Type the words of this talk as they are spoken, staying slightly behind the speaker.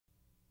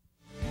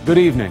Good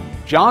evening.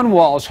 John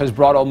Walsh has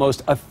brought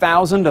almost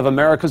 1,000 of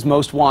America's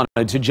most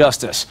wanted to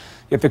justice.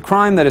 Yet the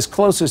crime that is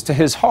closest to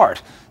his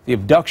heart, the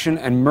abduction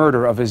and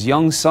murder of his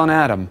young son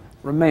Adam,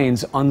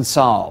 remains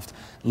unsolved.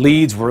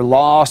 Leads were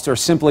lost or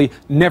simply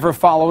never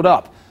followed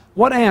up.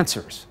 What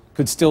answers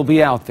could still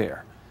be out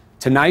there?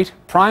 Tonight,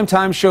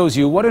 Primetime shows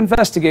you what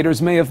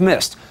investigators may have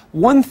missed.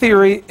 One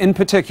theory in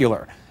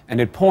particular,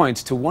 and it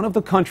points to one of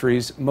the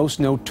country's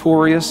most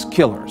notorious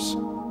killers.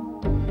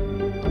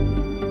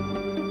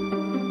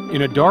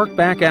 In a dark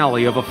back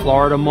alley of a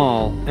Florida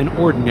mall, an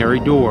ordinary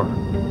door.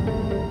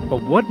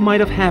 But what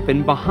might have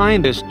happened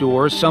behind this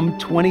door some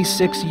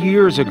 26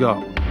 years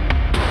ago?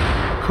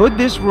 Could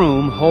this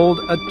room hold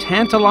a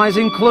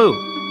tantalizing clue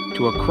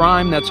to a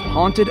crime that's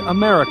haunted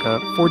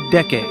America for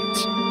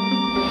decades?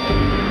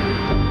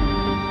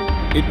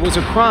 It was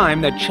a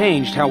crime that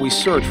changed how we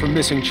search for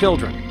missing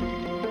children,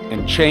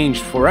 and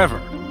changed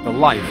forever the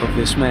life of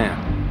this man.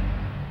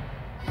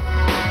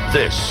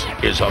 This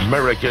is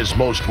America's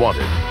Most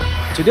Wanted.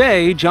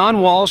 Today, John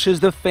Walsh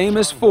is the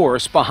famous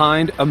force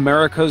behind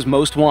America's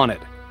Most Wanted.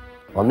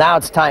 Well, now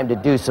it's time to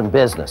do some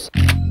business.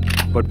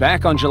 But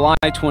back on July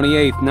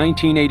 28,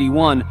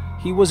 1981,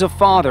 he was a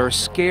father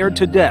scared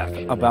to death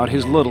about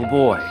his little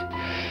boy.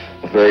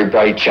 A very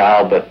bright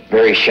child, but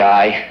very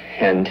shy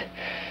and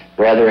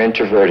rather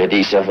introverted.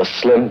 He's of a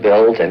slim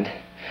build, and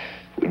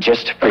we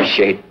just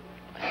appreciate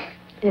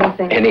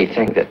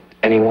anything that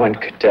anyone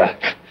could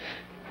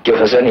give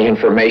us any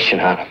information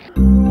on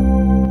him.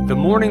 The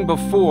morning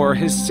before,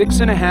 his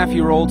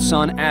 6.5-year-old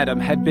son Adam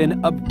had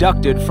been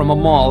abducted from a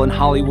mall in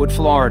Hollywood,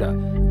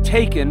 Florida,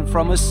 taken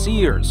from a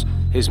Sears,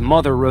 his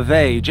mother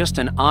Reve just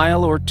an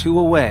aisle or two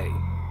away.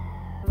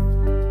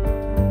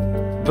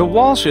 The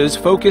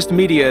Walshes focused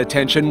media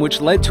attention,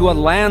 which led to a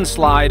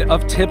landslide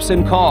of tips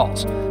and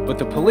calls. But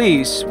the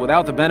police,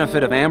 without the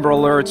benefit of Amber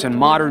Alerts and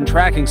modern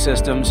tracking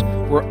systems,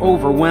 were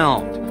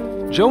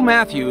overwhelmed. Joe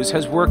Matthews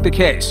has worked the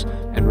case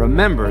and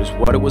remembers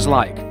what it was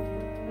like.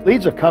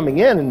 Leads are coming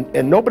in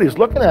and nobody's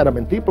looking at them,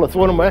 and people are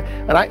throwing them away.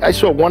 And I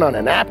saw one on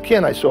a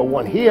napkin, I saw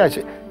one here. I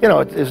said, you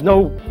know, there's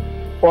no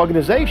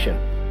organization.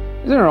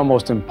 Isn't it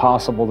almost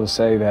impossible to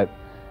say that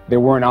there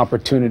weren't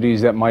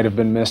opportunities that might have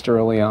been missed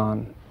early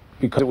on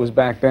because it was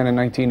back then in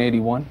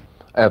 1981?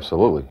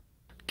 Absolutely.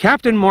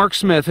 Captain Mark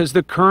Smith is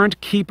the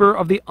current keeper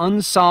of the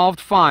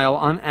unsolved file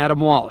on Adam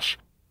Walsh.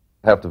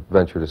 I have to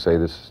venture to say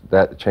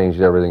that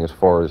changed everything as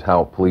far as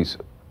how police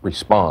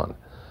respond.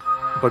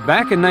 But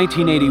back in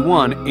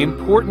 1981,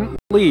 important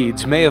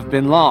leads may have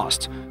been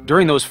lost.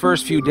 During those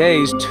first few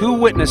days, 2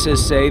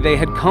 witnesses say they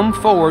had come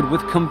forward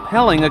with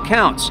compelling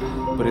accounts.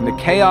 But in the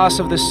chaos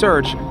of the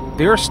search,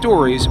 their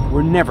stories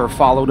were never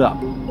followed up.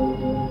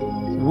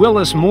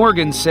 Willis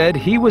Morgan said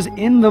he was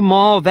in the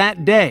mall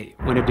that day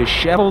when a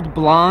disheveled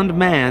blonde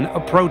man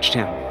approached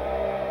him.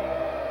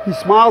 He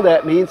smiled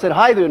at me and said,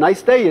 "Hi there,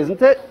 nice day,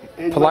 isn't it?"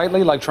 And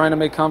politely, like trying to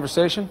make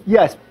conversation?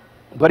 Yes,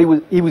 but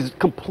he was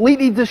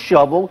completely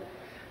disheveled.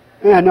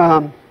 And I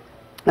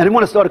didn't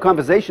want to start a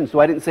conversation, so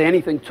I didn't say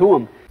anything to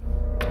him.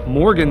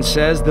 Morgan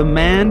says the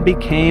man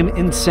became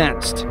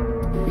incensed.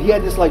 He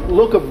had this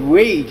look of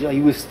rage.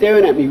 He was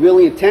staring at me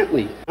really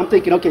intently. I'm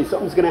thinking, okay,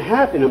 something's going to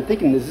happen. I'm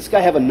thinking, does this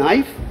guy have a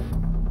knife?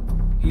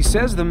 He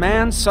says the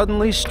man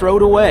suddenly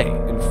strode away,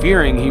 and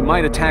fearing he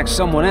might attack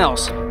someone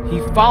else, he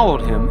followed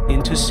him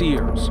into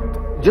Sears.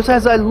 Just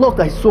as I looked,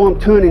 I saw him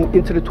turning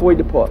into the toy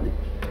department.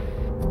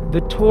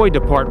 The toy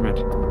department,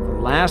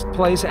 the last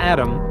place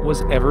Adam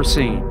was ever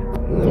seen.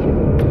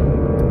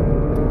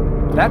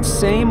 That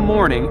same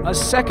morning, a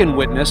second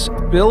witness,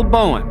 Bill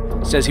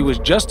Bowen, says he was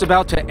just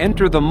about to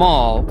enter the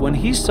mall when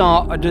he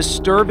saw a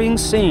disturbing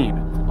scene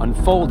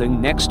unfolding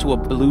next to a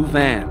blue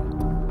van.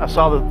 I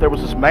saw that there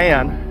was this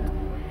man,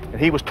 and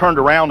he was turned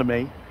around to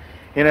me,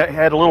 and it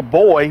had a little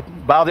boy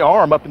by the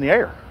arm up in the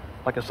air,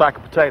 like a sack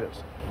of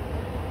potatoes.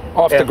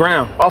 Off the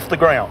ground? Off the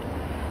ground.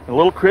 And the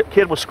little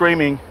kid was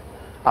screaming,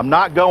 "I'm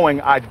not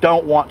going, I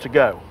don't want to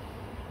go."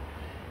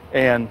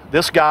 And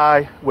this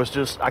guy was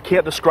just, I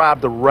can't describe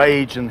the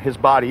rage in his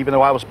body. Even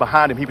though I was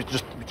behind him, he was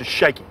just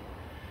shaking.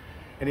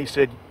 And he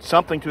said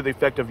something to the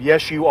effect of,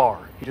 "Yes, you are."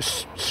 He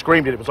just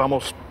screamed it. It was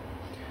almost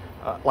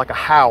like a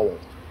howl.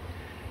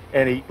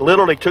 And he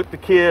literally took the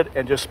kid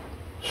and just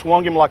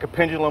swung him like a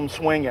pendulum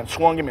swing and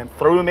swung him and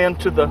threw him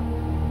into the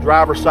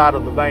driver's side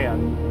of the van.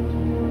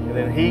 And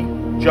then he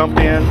jumped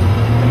in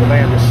and the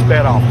van just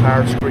sped off,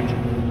 tires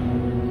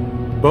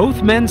screeching.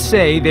 Both men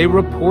say they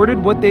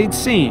reported what they'd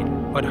seen,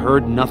 but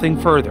heard nothing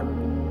further.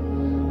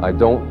 I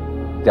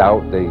don't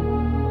doubt they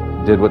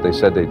did what they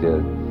said they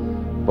did,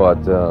 but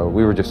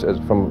we were just,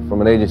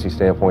 from an agency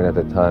standpoint at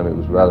that time, it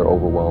was rather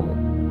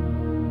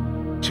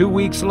overwhelming. 2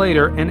 weeks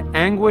later, an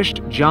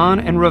anguished John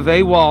and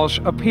Reve Walsh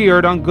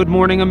appeared on Good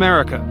Morning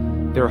America,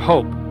 their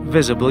hope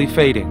visibly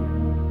fading.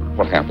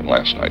 What happened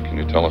last night? Can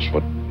you tell us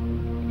what?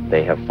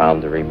 They have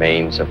found the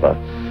remains of a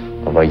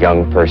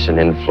young person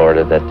in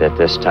Florida that at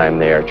this time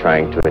they are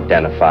trying to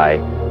identify.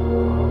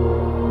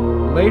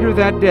 Later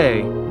that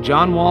day,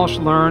 John Walsh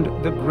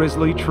learned the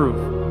grisly truth.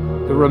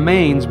 The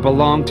remains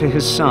belonged to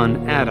his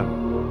son,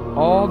 Adam.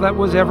 All that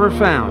was ever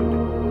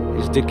found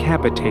his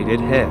decapitated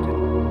head.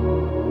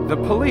 The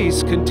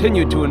police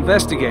continued to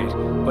investigate,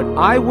 but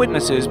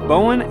eyewitnesses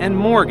Bowen and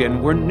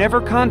Morgan were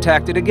never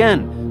contacted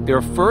again,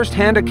 their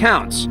first-hand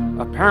accounts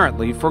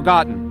apparently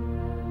forgotten.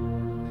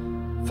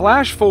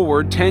 Flash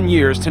forward 10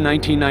 years to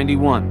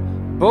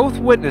 1991. Both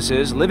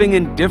witnesses, living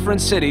in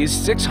different cities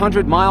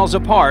 600 miles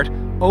apart,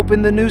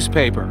 open the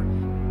newspaper.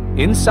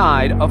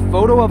 Inside, a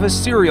photo of a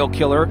serial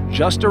killer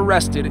just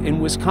arrested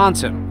in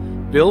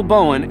Wisconsin. Bill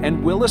Bowen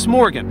and Willis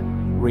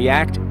Morgan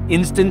react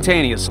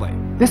instantaneously.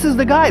 This is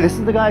the guy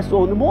I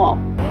saw in the mall.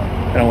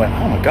 And I went,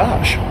 oh my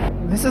gosh.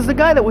 This is the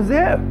guy that was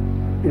there.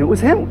 And it was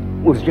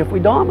him. It was Jeffrey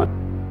Dahmer.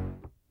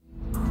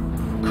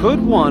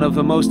 Could one of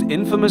the most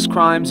infamous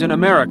crimes in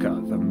America,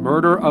 the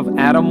murder of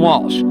Adam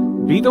Walsh,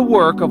 be the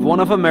work of one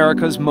of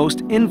America's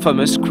most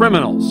infamous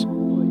criminals?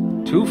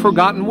 Two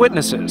forgotten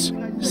witnesses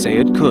say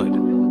it could.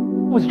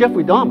 It was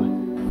Jeffrey Dahmer.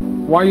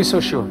 Why are you so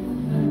sure?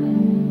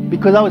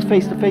 Because I was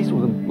face to face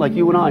with him, like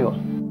you and I are.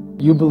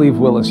 You believe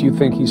Willis. You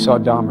think he saw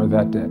Dahmer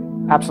that day?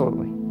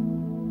 Absolutely.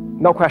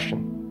 No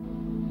question.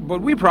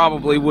 But we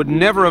probably would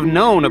never have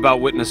known about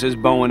witnesses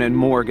Bowen and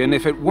Morgan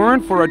if it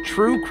weren't for a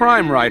true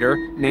crime writer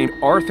named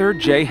Arthur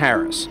J.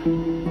 Harris.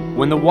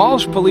 When the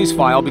Walsh police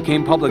file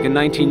became public in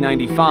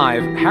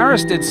 1995,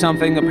 Harris did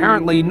something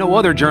apparently no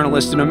other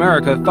journalist in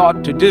America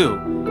thought to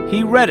do.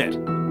 He read it,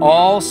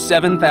 all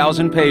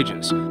 7,000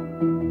 pages,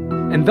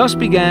 and thus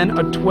began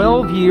a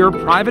 12-year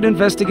private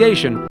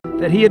investigation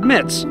that he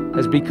admits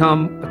has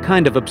become a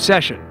kind of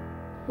obsession.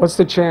 What's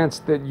the chance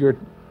that you're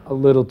a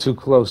little too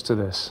close to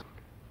this?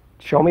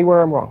 Show me where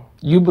I'm wrong.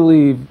 You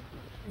believe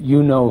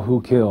you know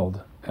who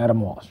killed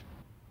Adam Walsh?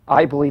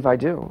 I believe I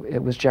do.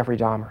 It was Jeffrey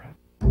Dahmer.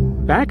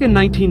 Back in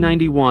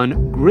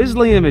 1991,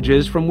 grisly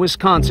images from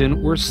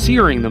Wisconsin were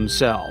searing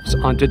themselves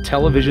onto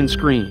television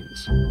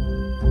screens.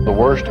 The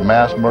worst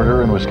mass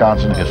murder in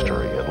Wisconsin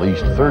history. At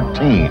least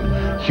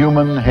 13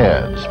 human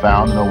heads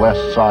found in a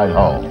West Side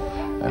home.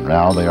 And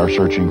now they are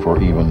searching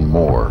for even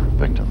more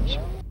victims.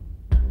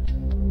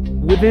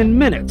 Within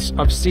minutes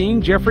of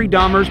seeing Jeffrey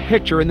Dahmer's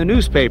picture in the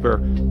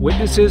newspaper,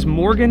 witnesses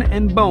Morgan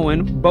and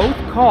Bowen both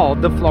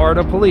called the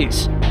Florida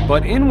police.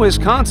 But in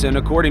Wisconsin,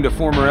 according to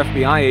former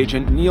FBI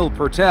agent Neil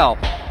Purtell,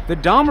 the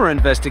Dahmer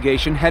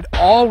investigation had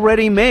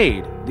already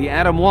made the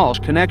Adam Walsh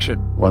connection.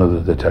 One of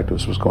the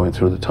detectives was going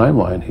through the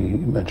timeline. He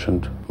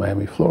mentioned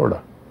Miami,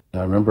 Florida. I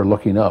remember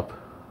looking up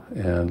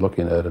and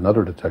looking at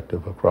another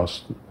detective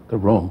across the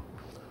room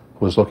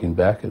who was looking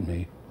back at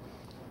me,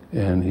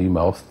 and he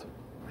mouthed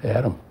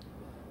Adam.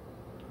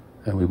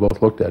 And we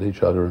both looked at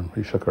each other and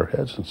we shook our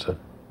heads and said,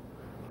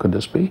 could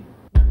this be?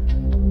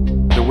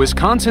 The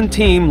Wisconsin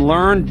team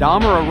learned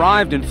Dahmer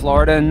arrived in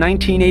Florida in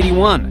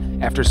 1981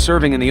 after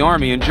serving in the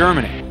Army in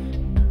Germany.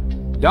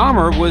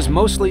 Dahmer was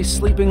mostly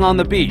sleeping on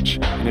the beach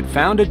and had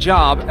found a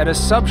job at a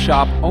sub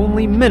shop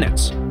only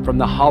minutes from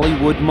the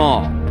Hollywood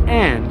Mall.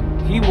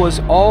 And he was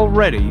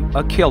already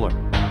a killer.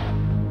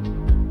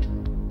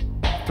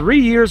 3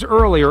 years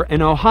earlier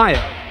in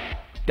Ohio,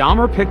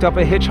 Dahmer picked up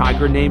a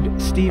hitchhiker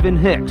named Stephen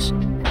Hicks,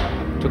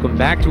 took him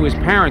back to his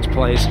parents'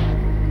 place,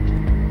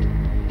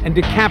 and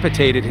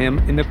decapitated him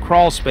in the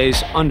crawl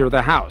space under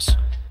the house.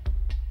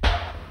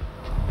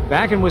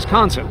 Back in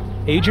Wisconsin,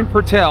 Agent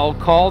Purtell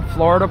called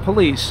Florida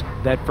police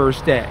that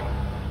first day.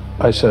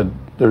 I said,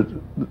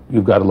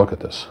 you've got to look at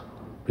this,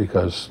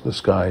 because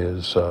this guy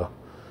is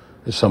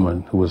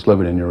someone who was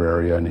living in your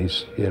area, and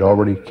he had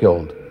already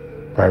killed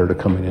prior to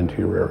coming into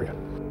your area.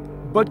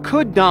 But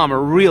could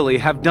Dahmer really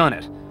have done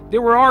it?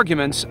 There were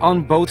arguments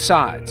on both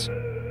sides.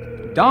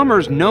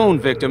 Dahmer's known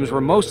victims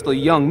were mostly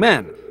young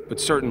men, but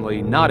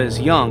certainly not as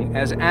young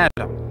as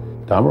Adam.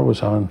 Dahmer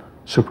was on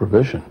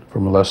supervision for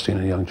molesting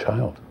a young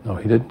child. No,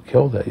 he didn't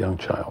kill that young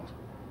child,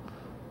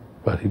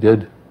 but he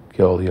did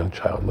kill the young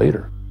child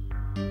later.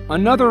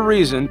 Another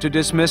reason to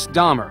dismiss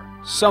Dahmer: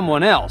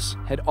 someone else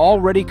had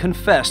already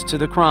confessed to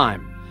the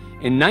crime.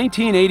 In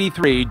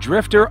 1983,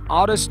 drifter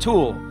Otis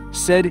Toole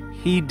said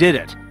he did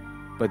it,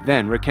 but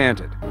then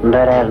recanted.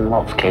 That Adam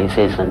Walsh case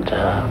isn't,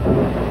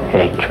 it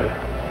ain't true.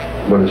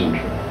 What isn't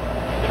true?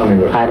 Tell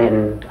me what. I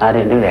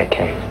didn't do that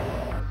case.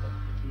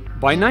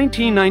 By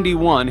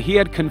 1991, he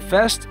had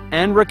confessed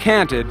and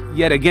recanted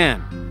yet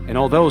again. And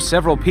although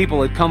several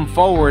people had come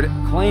forward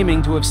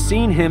claiming to have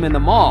seen him in the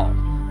mall,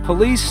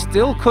 police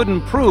still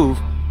couldn't prove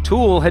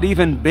Toole had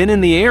even been in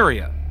the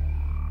area.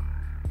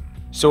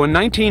 So in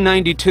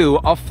 1992,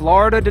 a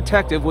Florida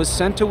detective was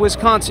sent to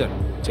Wisconsin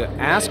to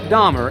ask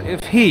Dahmer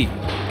if he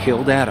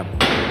killed Adam.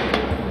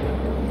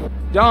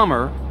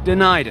 Dahmer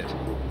denied it.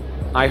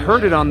 I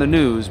heard it on the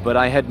news, but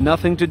I had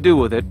nothing to do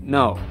with it,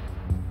 no.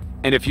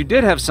 And if you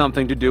did have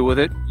something to do with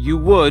it, you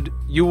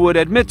would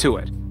admit to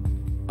it.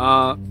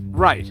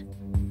 Right.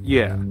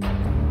 Yeah.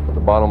 But the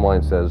bottom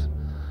line says,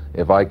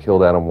 if I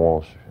killed Adam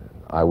Walsh,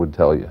 I would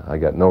tell you. I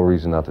got no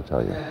reason not to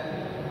tell you.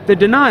 The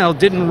denial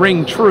didn't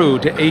ring true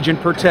to Agent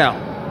Purtell.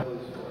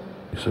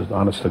 He says,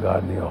 honest to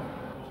God, Neil.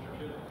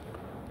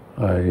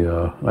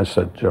 I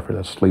said, Jeffrey,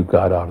 let's leave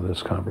God out of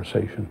this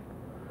conversation.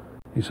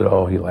 He said,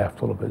 oh, he laughed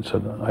a little bit. He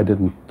said, I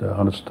didn't,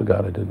 honest to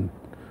God, I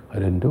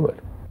didn't do it.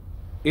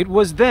 It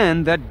was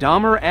then that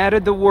Dahmer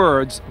added the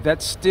words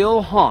that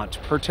still haunt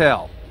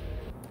Pertel.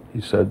 He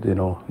said, you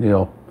know,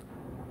 Neil,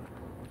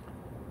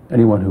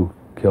 anyone who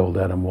killed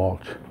Adam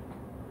Walsh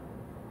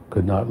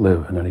could not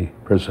live in any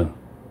prison,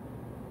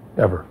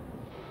 ever.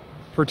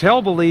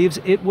 Pertel believes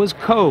it was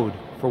code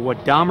for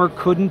what Dahmer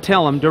couldn't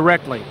tell him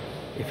directly.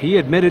 If he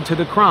admitted to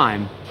the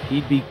crime,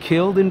 he'd be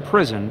killed in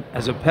prison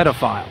as a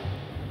pedophile.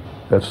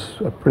 That's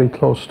pretty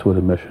close to an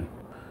admission.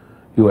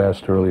 You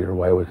asked earlier,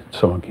 why would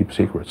someone keep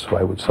secrets?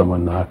 Why would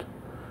someone not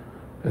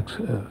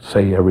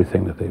say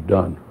everything that they've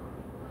done?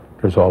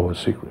 There's always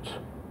secrets.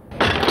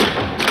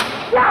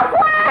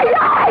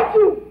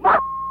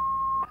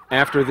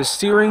 After the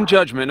searing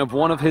judgment of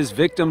one of his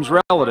victims'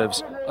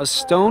 relatives, a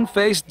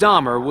stone-faced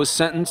Dahmer was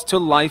sentenced to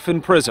life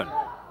in prison.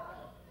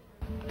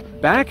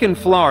 Back in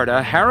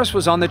Florida, Harris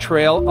was on the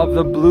trail of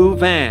the blue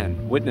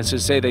van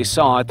witnesses say they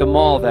saw at the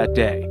mall that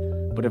day.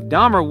 But if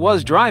Dahmer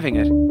was driving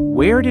it,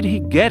 where did he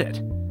get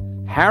it?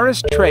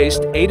 Harris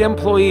traced 8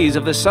 employees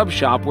of the sub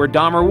shop where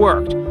Dahmer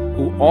worked,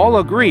 who all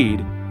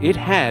agreed it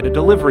had a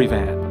delivery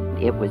van.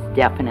 It was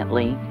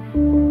definitely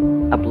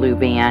a blue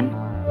van.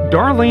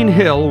 Darlene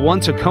Hill,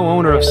 once a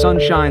co-owner of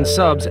Sunshine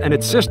Subs and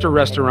its sister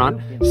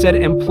restaurant, said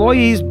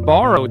employees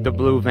borrowed the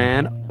blue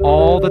van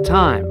all the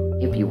time.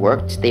 If you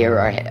worked there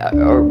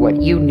or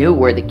what you knew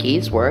where the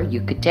keys were,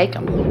 you could take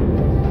them.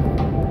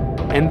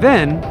 And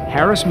then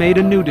Harris made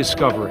a new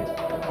discovery,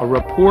 a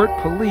report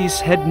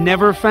police had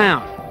never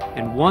found,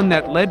 and one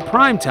that led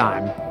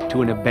Primetime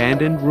to an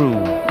abandoned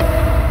room.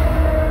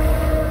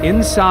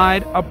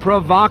 Inside, a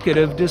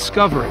provocative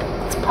discovery.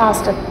 It's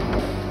positive.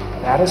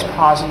 That is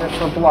positive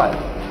for blood.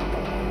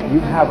 You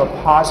have a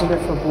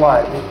positive for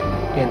blood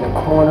in the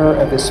corner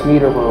of this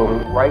meter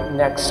room right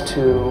next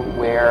to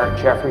where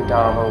Jeffrey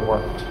Dahmer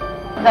worked.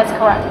 That's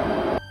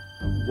correct.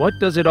 What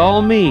does it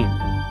all mean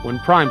when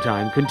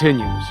Primetime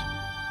continues?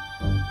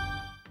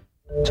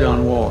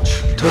 John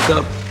Walsh took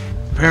up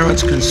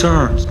parents'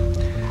 concerns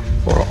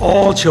for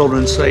all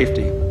children's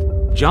safety.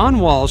 John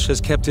Walsh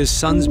has kept his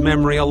son's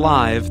memory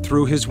alive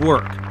through his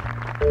work.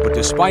 But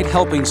despite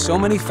helping so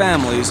many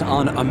families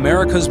on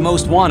America's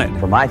Most Wanted,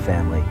 For my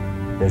family,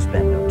 there's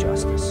been no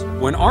justice.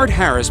 when Art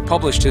Harris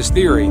published his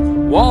theory,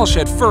 Walsh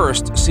at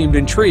first seemed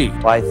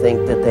intrigued. I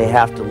think that they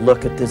have to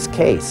look at this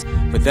case.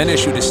 But then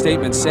issued a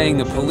statement saying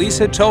the police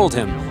had told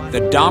him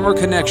the Dahmer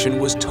connection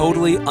was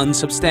totally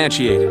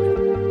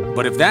unsubstantiated.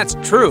 But if that's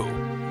true,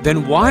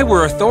 then why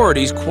were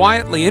authorities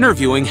quietly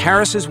interviewing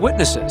Harris's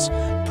witnesses?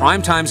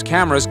 Primetime's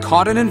cameras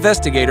caught an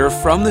investigator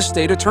from the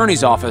state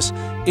attorney's office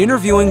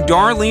interviewing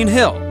Darlene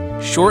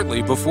Hill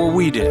shortly before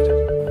we did.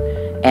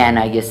 And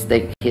I guess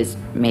his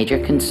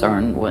major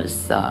concern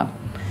was the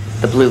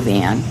blue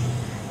van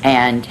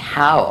and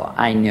how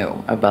I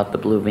knew about the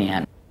blue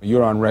van.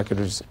 You're on record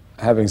as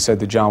having said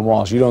to John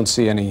Walsh, you don't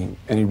see any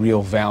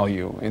real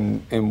value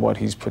in what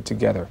he's put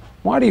together.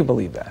 Why do you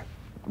believe that?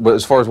 But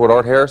as far as what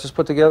Art Harris has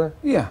put together?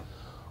 Yeah.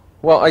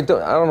 Well, I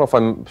don't know if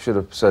I should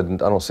have said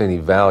I don't see any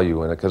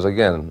value in it, because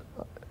again,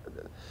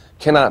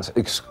 cannot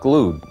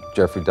exclude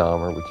Jeffrey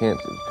Dahmer.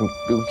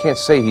 We can't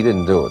say he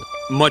didn't do it.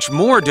 Much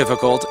more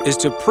difficult is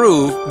to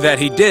prove that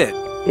he did.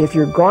 If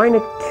you're going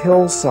to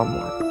kill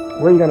someone,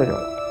 where are you going to do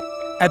it?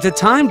 At the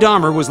time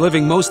Dahmer was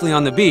living mostly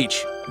on the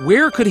beach,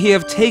 where could he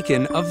have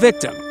taken a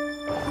victim?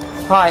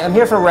 Hi, I'm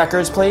here for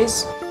records,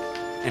 please.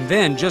 And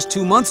then, just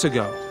 2 months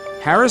ago,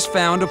 Harris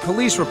found a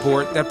police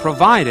report that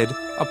provided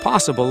a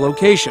possible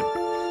location.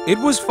 It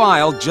was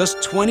filed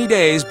just 20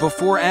 days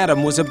before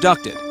Adam was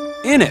abducted.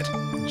 In it,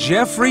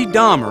 Jeffrey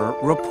Dahmer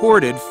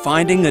reported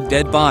finding a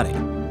dead body.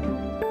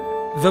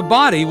 The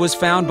body was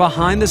found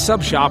behind the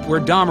sub shop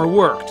where Dahmer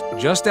worked,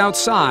 just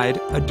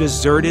outside a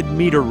deserted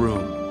meter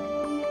room.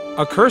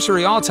 A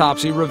cursory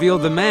autopsy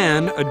revealed the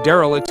man, a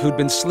derelict who'd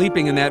been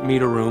sleeping in that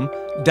meter room,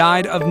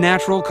 died of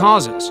natural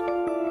causes.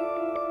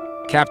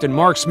 Captain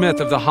Mark Smith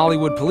of the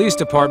Hollywood Police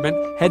Department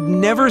had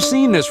never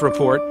seen this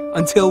report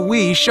until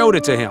we showed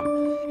it to him.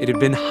 It had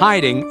been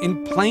hiding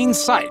in plain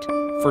sight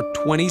for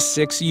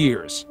 26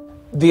 years.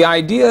 The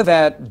idea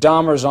that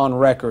Dahmer's on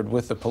record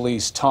with the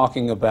police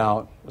talking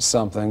about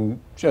something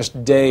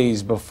just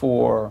days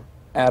before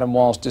Adam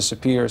Walsh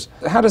disappears,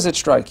 how does it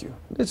strike you?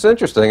 It's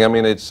interesting. I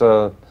mean, it's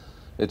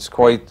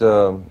quite,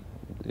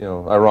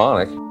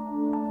 ironic.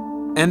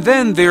 And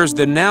then there's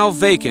the now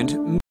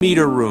vacant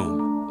meter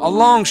room. A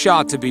long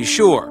shot to be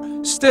sure.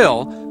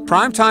 Still,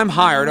 Primetime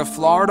hired a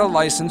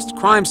Florida-licensed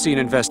crime scene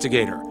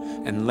investigator.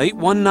 And late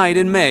one night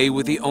in May,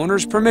 with the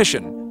owner's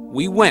permission,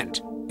 we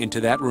went into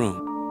that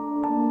room.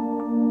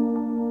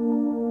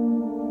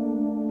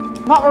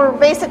 What we're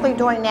basically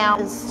doing now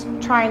is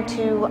trying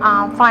to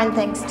find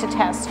things to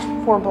test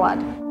for blood.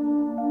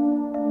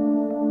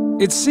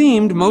 It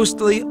seemed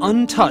mostly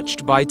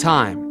untouched by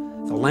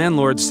time. The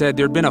landlord said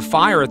there'd been a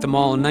fire at the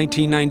mall in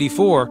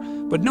 1994,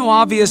 but no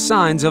obvious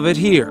signs of it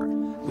here.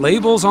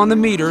 Labels on the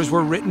meters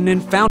were written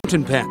in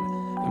fountain pen,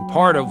 and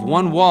part of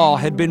one wall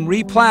had been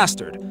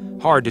replastered.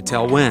 Hard to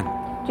tell when.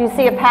 Do you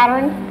see a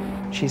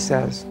pattern? She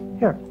says,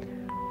 here,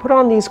 put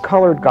on these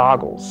colored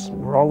goggles.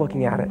 We're all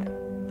looking at it.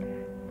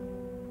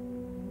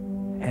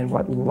 And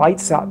what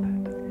lights up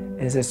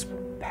is this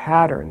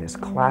pattern, this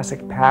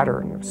classic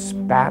pattern of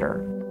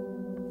spatter.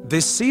 The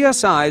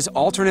CSI's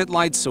alternate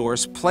light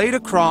source played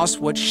across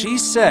what she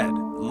said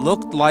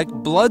looked like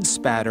blood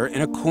spatter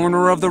in a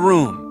corner of the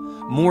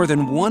room, more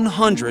than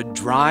 100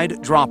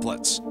 dried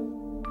droplets.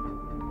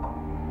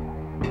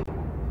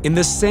 In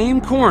the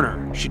same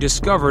corner, she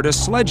discovered a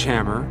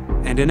sledgehammer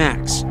and an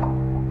axe.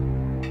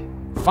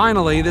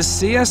 Finally, the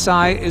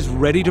CSI is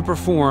ready to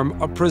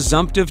perform a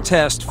presumptive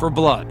test for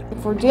blood.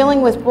 If we're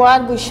dealing with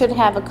blood, we should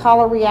have a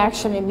color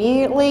reaction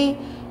immediately,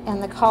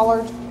 and the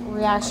color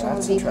reaction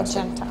would be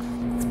magenta.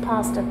 It's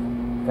positive.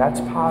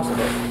 That's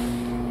positive.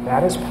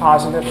 That is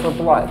positive for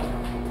blood.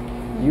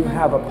 You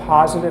have a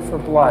positive for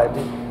blood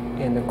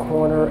in the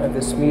corner of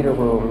this meter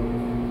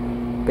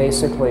room,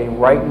 basically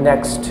right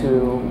next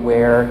to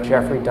where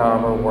Jeffrey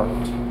Dahmer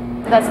worked.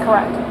 That's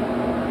correct.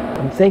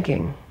 I'm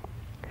thinking,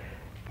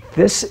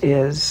 this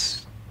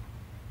is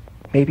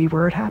maybe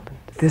where it happened.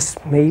 This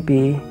may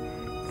be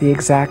the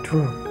exact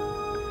room.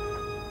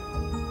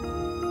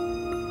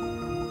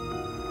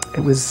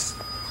 It was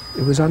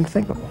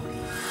unthinkable.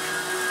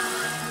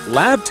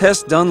 Lab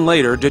tests done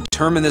later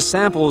determined the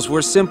samples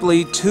were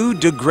simply too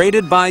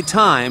degraded by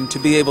time to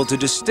be able to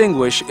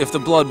distinguish if the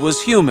blood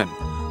was human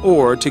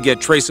or to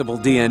get traceable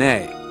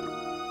DNA.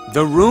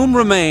 The room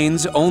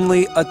remains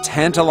only a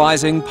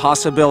tantalizing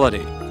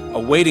possibility,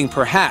 awaiting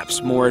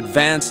perhaps more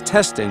advanced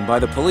testing by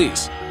the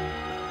police.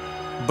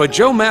 But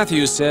Joe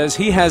Matthews says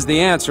he has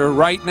the answer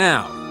right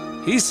now.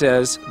 He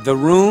says the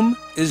room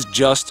is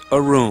just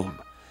a room.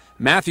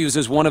 Matthews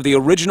is one of the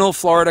original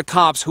Florida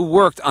cops who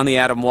worked on the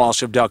Adam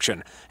Walsh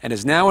abduction and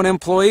is now an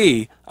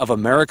employee of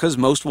America's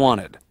Most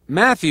Wanted.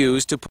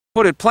 Matthews, to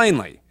put it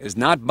plainly, is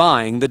not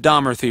buying the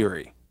Dahmer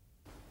theory.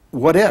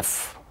 What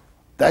if?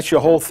 That's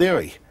your whole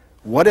theory.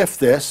 What if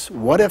this?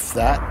 What if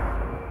that?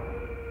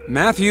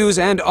 Matthews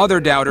and other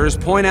doubters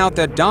point out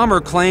that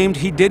Dahmer claimed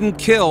he didn't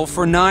kill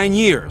for 9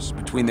 years,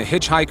 between the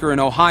hitchhiker in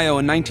Ohio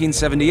in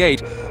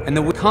 1978 and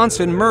the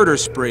Wisconsin murder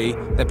spree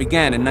that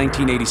began in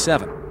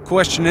 1987.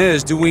 Question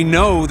is, do we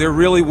know there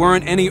really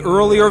weren't any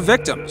earlier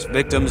victims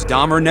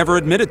Dahmer never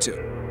admitted to?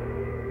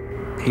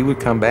 He would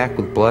come back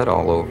with blood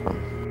all over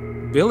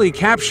him. Billy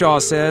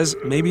Capshaw says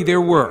maybe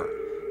there were.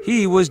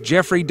 He was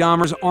Jeffrey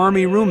Dahmer's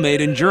Army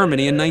roommate in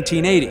Germany in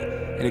 1980,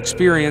 an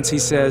experience he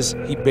says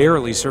he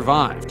barely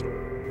survived.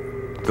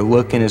 The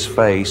look in his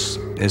face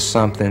is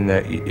something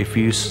that if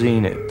you've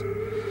seen it,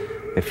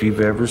 if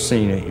you've ever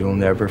seen it, you'll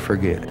never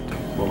forget it.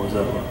 What was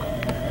that look?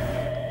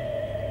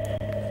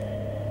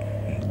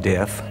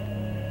 Death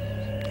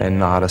and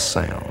not a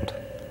sound.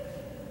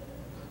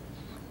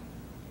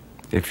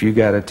 If you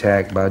got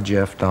attacked by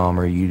Jeff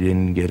Dahmer, you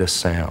didn't get a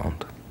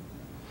sound.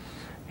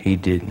 He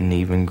didn't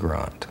even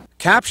grunt.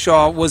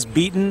 Capshaw was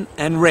beaten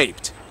and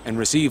raped and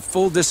received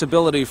full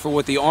disability for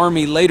what the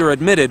Army later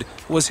admitted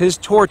was his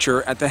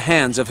torture at the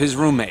hands of his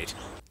roommate.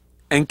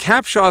 And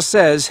Capshaw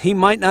says he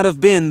might not have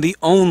been the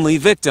only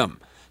victim.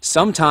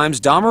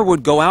 Sometimes Dahmer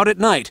would go out at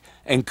night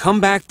and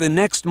come back the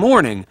next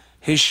morning,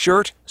 his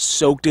shirt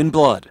soaked in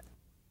blood.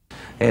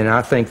 And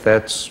I think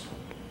that's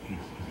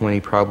when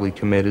he probably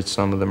committed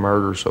some of the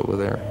murders over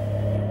there.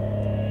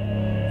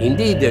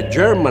 Indeed, the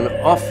German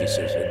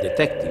officers and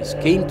detectives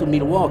came to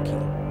Milwaukee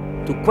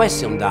to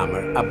question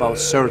Dahmer about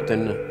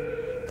certain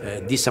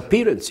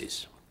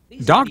disappearances.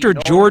 Dr.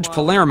 George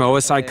Palermo,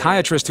 a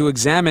psychiatrist who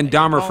examined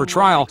Dahmer for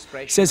trial,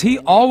 says he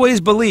always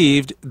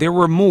believed there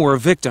were more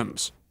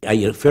victims.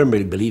 I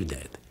firmly believe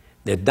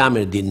that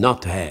Dahmer did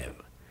not have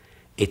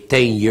a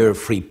 10-year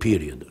free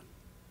period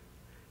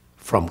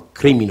from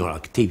criminal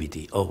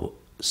activity of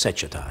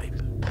such a type.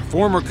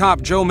 Former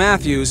cop Joe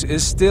Matthews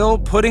is still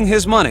putting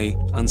his money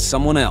on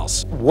someone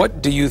else.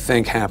 What do you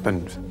think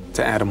happened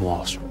to Adam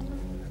Walsh?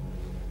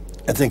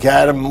 I think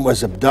Adam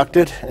was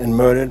abducted and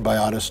murdered by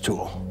Otis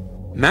Toole.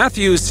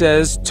 Matthews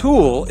says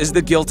Toole is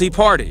the guilty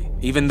party,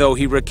 even though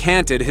he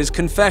recanted his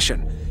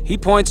confession. He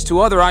points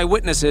to other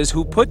eyewitnesses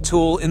who put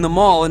Toole in the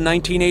mall in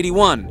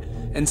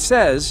 1981 and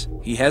says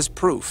he has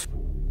proof.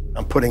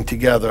 I'm putting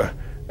together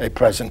a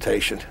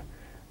presentation,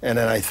 and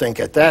then I think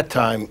at that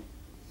time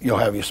you'll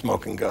have your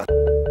smoking gun.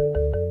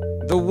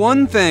 The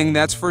one thing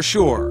that's for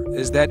sure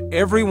is that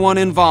everyone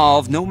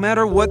involved, no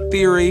matter what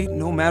theory,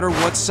 no matter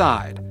what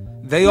side,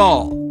 they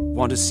all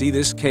want to see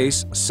this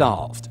case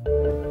solved.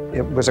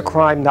 It was a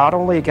crime not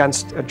only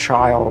against a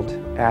child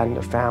and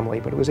a family,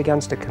 but it was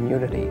against a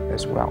community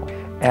as well.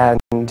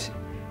 And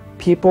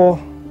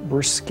people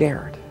were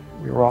scared.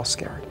 We were all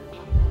scared.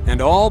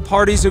 And all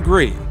parties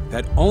agree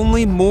that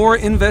only more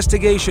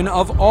investigation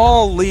of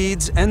all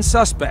leads and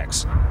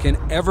suspects can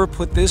ever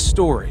put this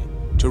story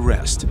to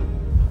rest.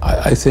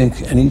 I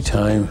think any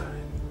time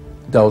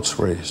doubt's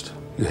raised,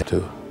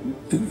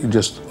 you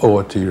just owe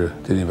it to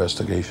the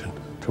investigation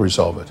to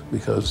resolve it,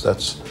 because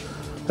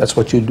that's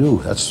what you do.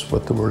 That's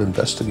what the word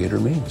investigator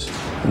means,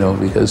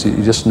 because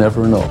you just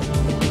never know.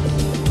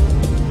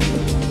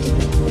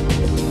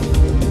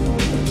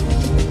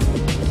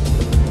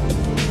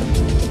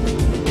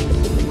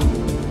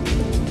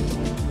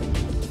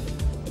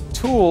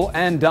 Toole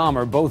and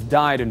Dahmer both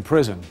died in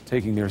prison,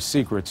 taking their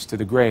secrets to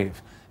the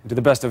grave. And to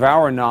the best of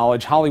our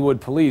knowledge,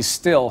 Hollywood police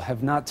still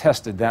have not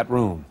tested that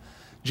room.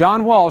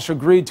 John Walsh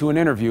agreed to an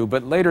interview,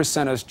 but later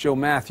sent us Joe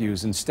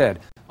Matthews instead.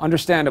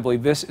 Understandably,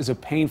 this is a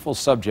painful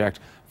subject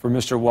for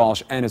Mr.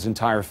 Walsh and his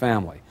entire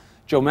family.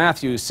 Joe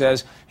Matthews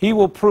says he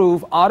will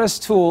prove Otis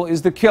Toole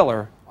is the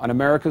killer on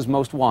America's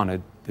Most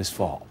Wanted this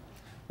fall.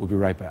 We'll be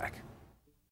right back.